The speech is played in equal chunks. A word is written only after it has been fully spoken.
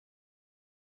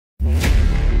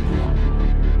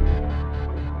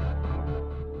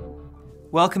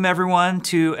Welcome everyone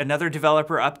to another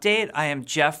developer update. I am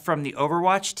Jeff from the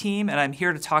Overwatch team, and I'm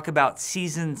here to talk about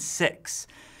Season 6.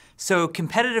 So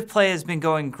competitive play has been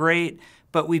going great,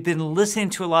 but we've been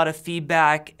listening to a lot of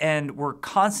feedback, and we're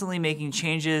constantly making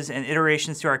changes and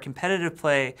iterations to our competitive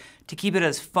play to keep it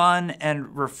as fun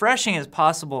and refreshing as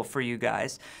possible for you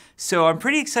guys. So I'm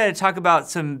pretty excited to talk about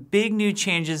some big new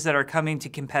changes that are coming to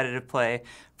competitive play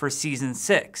for Season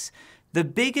 6. The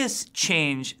biggest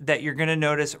change that you're going to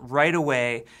notice right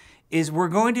away is we're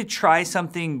going to try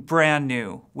something brand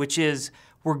new, which is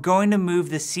we're going to move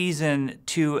the season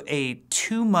to a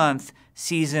 2-month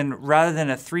season rather than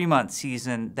a 3-month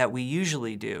season that we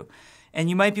usually do. And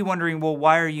you might be wondering, well,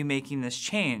 why are you making this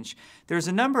change? There's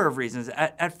a number of reasons.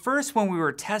 At first, when we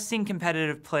were testing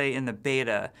competitive play in the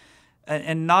beta,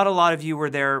 and not a lot of you were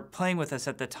there playing with us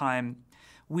at the time,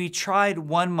 we tried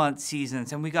 1-month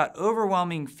seasons and we got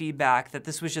overwhelming feedback that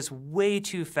this was just way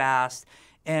too fast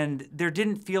and there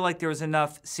didn't feel like there was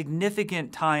enough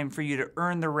significant time for you to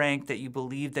earn the rank that you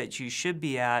believe that you should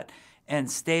be at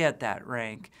and stay at that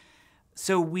rank.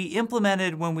 So we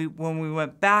implemented, when we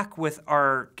went back with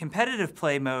our competitive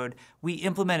play mode, we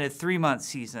implemented 3-month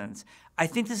seasons. I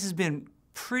think this has been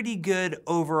pretty good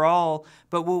overall,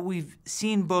 but what we've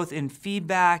seen both in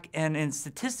feedback and in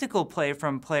statistical play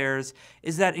from players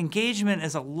is that engagement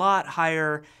is a lot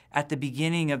higher at the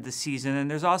beginning of the season, and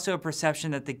there's also a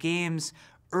perception that the games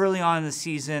early on in the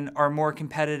season are more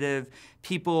competitive,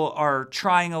 people are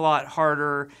trying a lot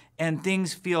harder, and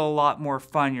things feel a lot more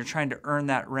fun. You're trying to earn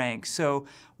that rank. So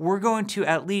we're going to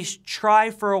at least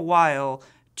try for a while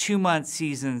 2-month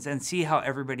seasons and see how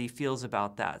everybody feels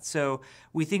about that. So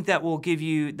we think that will give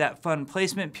you that fun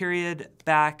placement period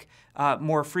back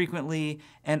more frequently,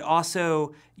 and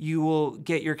also you will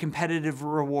get your competitive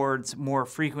rewards more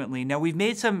frequently. Now we've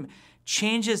made some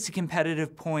changes to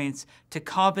competitive points to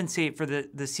compensate for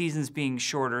the seasons being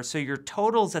shorter. So your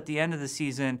totals at the end of the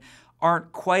season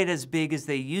aren't quite as big as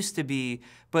they used to be,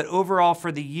 but overall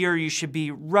for the year you should be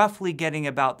roughly getting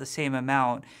about the same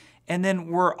amount. And then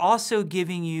we're also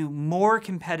giving you more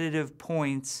competitive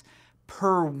points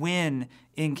per win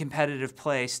in competitive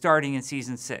play starting in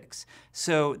Season 6.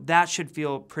 So that should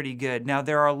feel pretty good. Now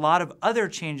there are a lot of other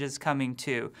changes coming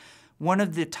too. One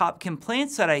of the top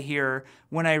complaints that I hear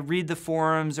when I read the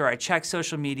forums or I check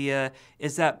social media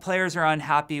is that players are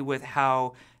unhappy with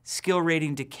how skill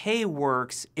rating decay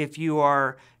works if you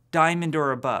are diamond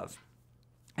or above.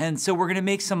 And so we're going to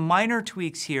make some minor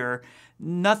tweaks here.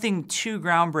 Nothing too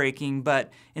groundbreaking,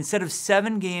 but instead of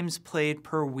 7 games played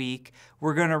per week,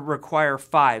 we're going to require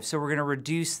 5. So we're going to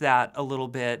reduce that a little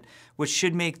bit, which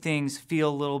should make things feel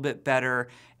a little bit better.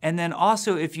 And then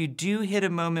also, if you do hit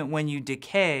a moment when you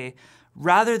decay,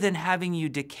 rather than having you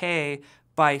decay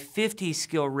by 50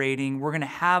 skill rating, we're going to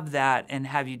have that and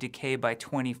have you decay by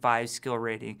 25 skill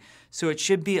rating. So it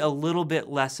should be a little bit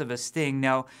less of a sting.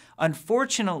 Now,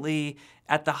 unfortunately,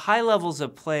 at the high levels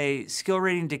of play, skill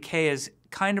rating decay is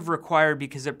kind of required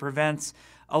because it prevents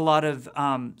a lot of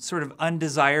sort of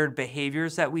undesired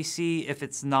behaviors that we see if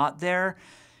it's not there.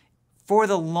 For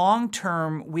the long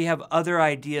term, we have other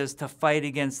ideas to fight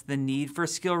against the need for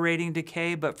skill rating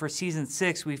decay, but for Season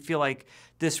 6, we feel like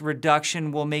this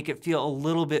reduction will make it feel a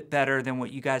little bit better than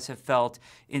what you guys have felt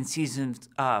in Seasons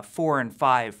 4 and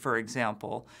 5, for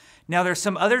example. Now, there's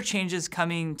some other changes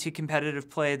coming to competitive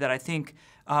play that I think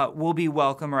will be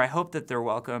welcome, or I hope that they're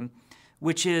welcome,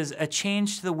 which is a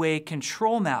change to the way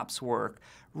control maps work.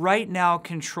 Right now,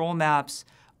 control maps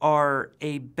are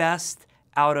a best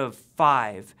out of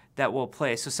 5 that will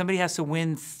play. So somebody has to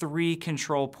win 3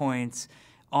 control points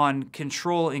on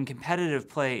control in competitive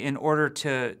play in order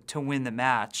to win the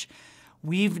match.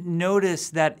 We've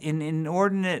noticed that an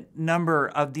inordinate number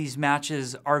of these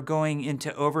matches are going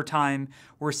into overtime.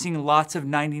 We're seeing lots of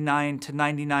 99 to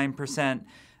 99%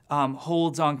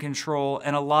 holds on control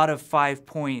and a lot of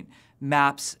 5-point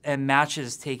maps and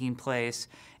matches taking place.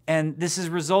 And this is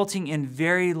resulting in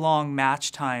very long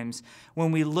match times.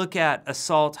 When we look at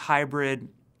Assault, Hybrid,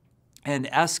 and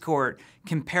Escort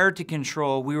compared to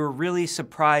Control, we were really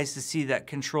surprised to see that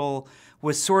Control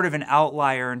was sort of an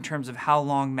outlier in terms of how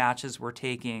long matches were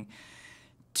taking.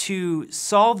 To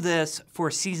solve this for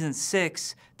Season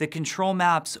 6, the control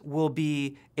maps will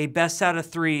be a best out of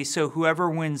 3, so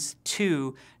whoever wins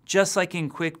 2, just like in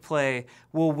quick play,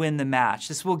 will win the match.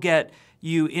 This will get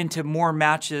you into more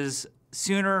matches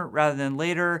sooner rather than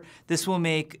later. This will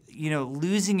make,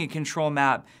 losing a control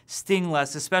map sting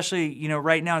less, especially,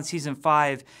 right now in Season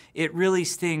 5, it really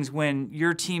stings when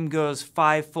your team goes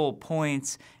 5 full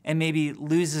points and maybe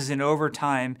loses in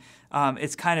overtime.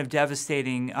 it's kind of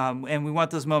devastating, and we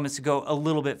want those moments to go a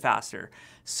little bit faster.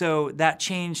 So that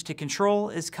change to control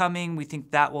is coming. We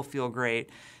think that will feel great.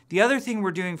 The other thing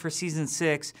we're doing for Season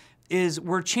 6 is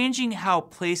we're changing how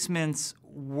placements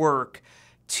work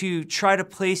to try to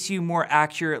place you more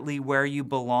accurately where you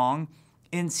belong.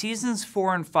 In Seasons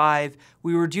 4 and 5,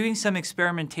 we were doing some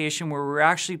experimentation where we were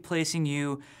actually placing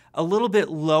you a little bit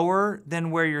lower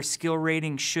than where your skill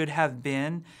rating should have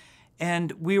been.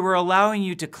 And we were allowing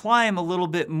you to climb a little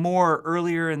bit more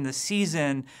earlier in the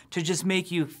season to just make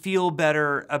you feel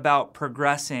better about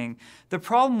progressing. The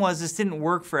problem was this didn't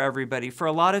work for everybody. For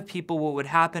a lot of people, what would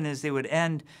happen is they would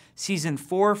end Season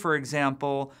 4, for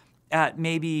example, at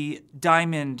maybe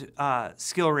Diamond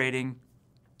skill rating,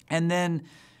 and then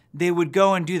they would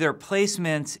go and do their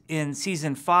placements in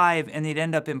Season 5, and they'd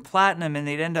end up in Platinum, and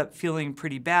they'd end up feeling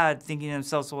pretty bad, thinking to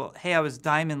themselves, well, hey, I was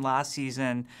Diamond last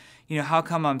season. You know, how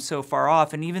come I'm so far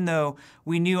off? And even though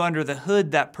we knew under the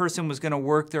hood that person was going to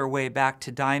work their way back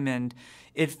to Diamond,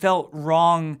 it felt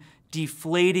wrong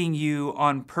deflating you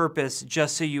on purpose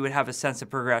just so you would have a sense of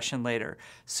progression later.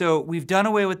 So we've done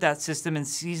away with that system. In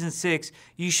Season 6,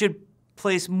 you should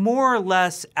place more or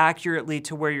less accurately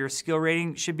to where your skill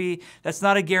rating should be. That's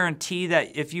not a guarantee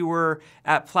that if you were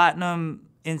at Platinum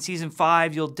in Season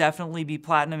 5, you'll definitely be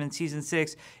Platinum in Season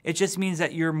 6. It just means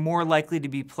that you're more likely to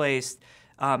be placed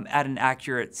at an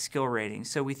accurate skill rating.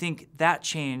 So we think that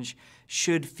change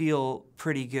should feel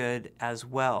pretty good as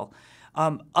well.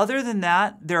 Other than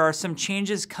that, there are some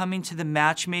changes coming to the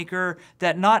matchmaker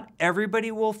that not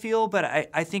everybody will feel, but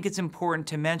I think it's important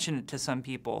to mention it to some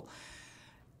people.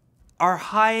 Our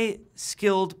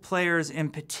high-skilled players in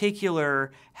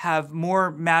particular have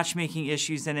more matchmaking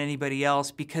issues than anybody else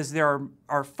because there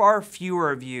are far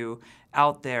fewer of you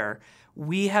out there.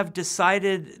 We have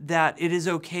decided that it is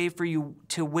okay for you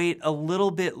to wait a little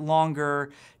bit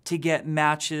longer to get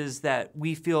matches that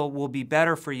we feel will be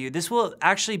better for you. This will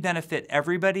actually benefit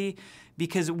everybody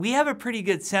because we have a pretty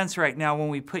good sense right now when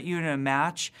we put you in a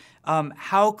match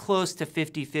how close to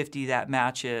 50-50 that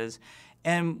match is.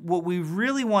 And what we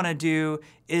really want to do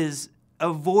is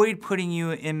avoid putting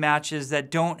you in matches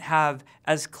that don't have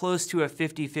as close to a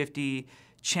 50-50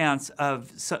 chance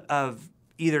of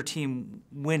either team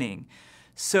winning.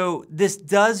 So this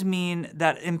does mean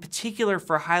that in particular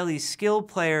for highly skilled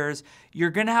players, you're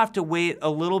going to have to wait a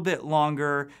little bit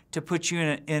longer to put you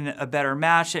in a better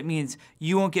match. That means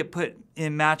you won't get put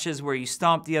in matches where you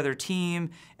stomp the other team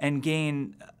and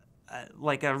gain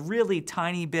like a really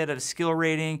tiny bit of skill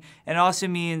rating. And it also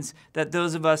means that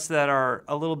those of us that are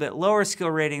a little bit lower skill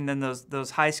rating than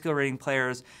those high skill rating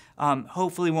players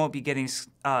hopefully won't be getting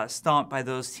stomped by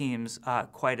those teams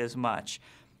quite as much.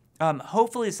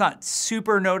 Hopefully it's not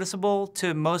super noticeable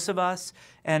to most of us,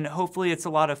 and hopefully it's a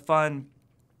lot of fun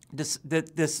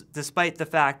despite the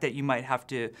fact that you might have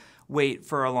to wait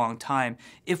for a long time.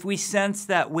 If we sense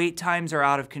that wait times are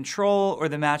out of control or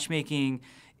the matchmaking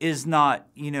is not,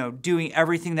 doing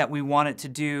everything that we want it to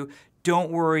do, don't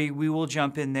worry, we will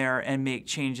jump in there and make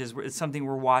changes. It's something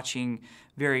we're watching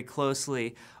very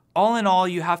closely. All in all,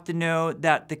 you have to know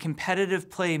that the competitive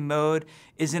play mode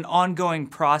is an ongoing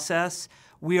process.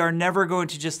 We are never going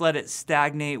to just let it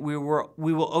stagnate. We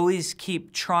will always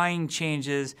keep trying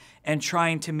changes and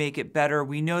trying to make it better.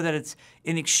 We know that it's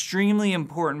an extremely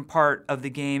important part of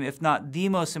the game, if not the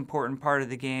most important part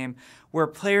of the game, where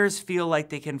players feel like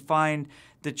they can find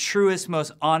the truest,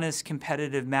 most honest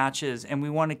competitive matches, and we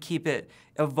want to keep it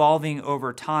evolving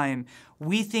over time.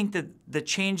 We think that the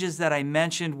changes that I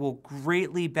mentioned will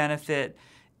greatly benefit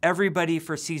everybody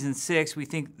for Season 6. We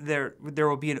think there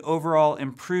will be an overall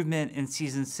improvement in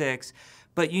Season 6,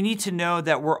 but you need to know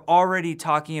that we're already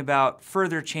talking about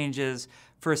further changes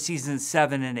for Season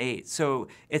 7 and 8. So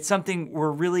it's something we're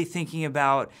really thinking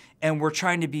about and we're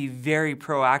trying to be very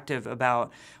proactive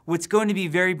about. What's going to be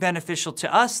very beneficial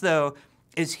to us, though,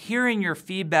 is hearing your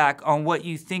feedback on what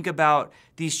you think about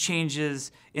these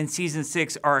changes in Season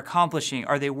 6 are accomplishing.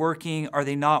 Are they working? Are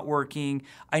they not working?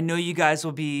 I know you guys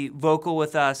will be vocal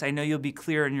with us. I know you'll be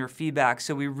clear in your feedback.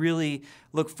 So we really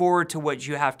look forward to what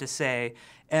you have to say.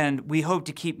 And we hope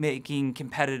to keep making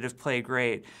competitive play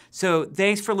great. So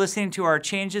thanks for listening to our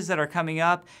changes that are coming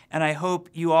up. And I hope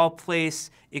you all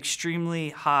place extremely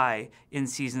high in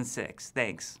Season 6.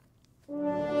 Thanks.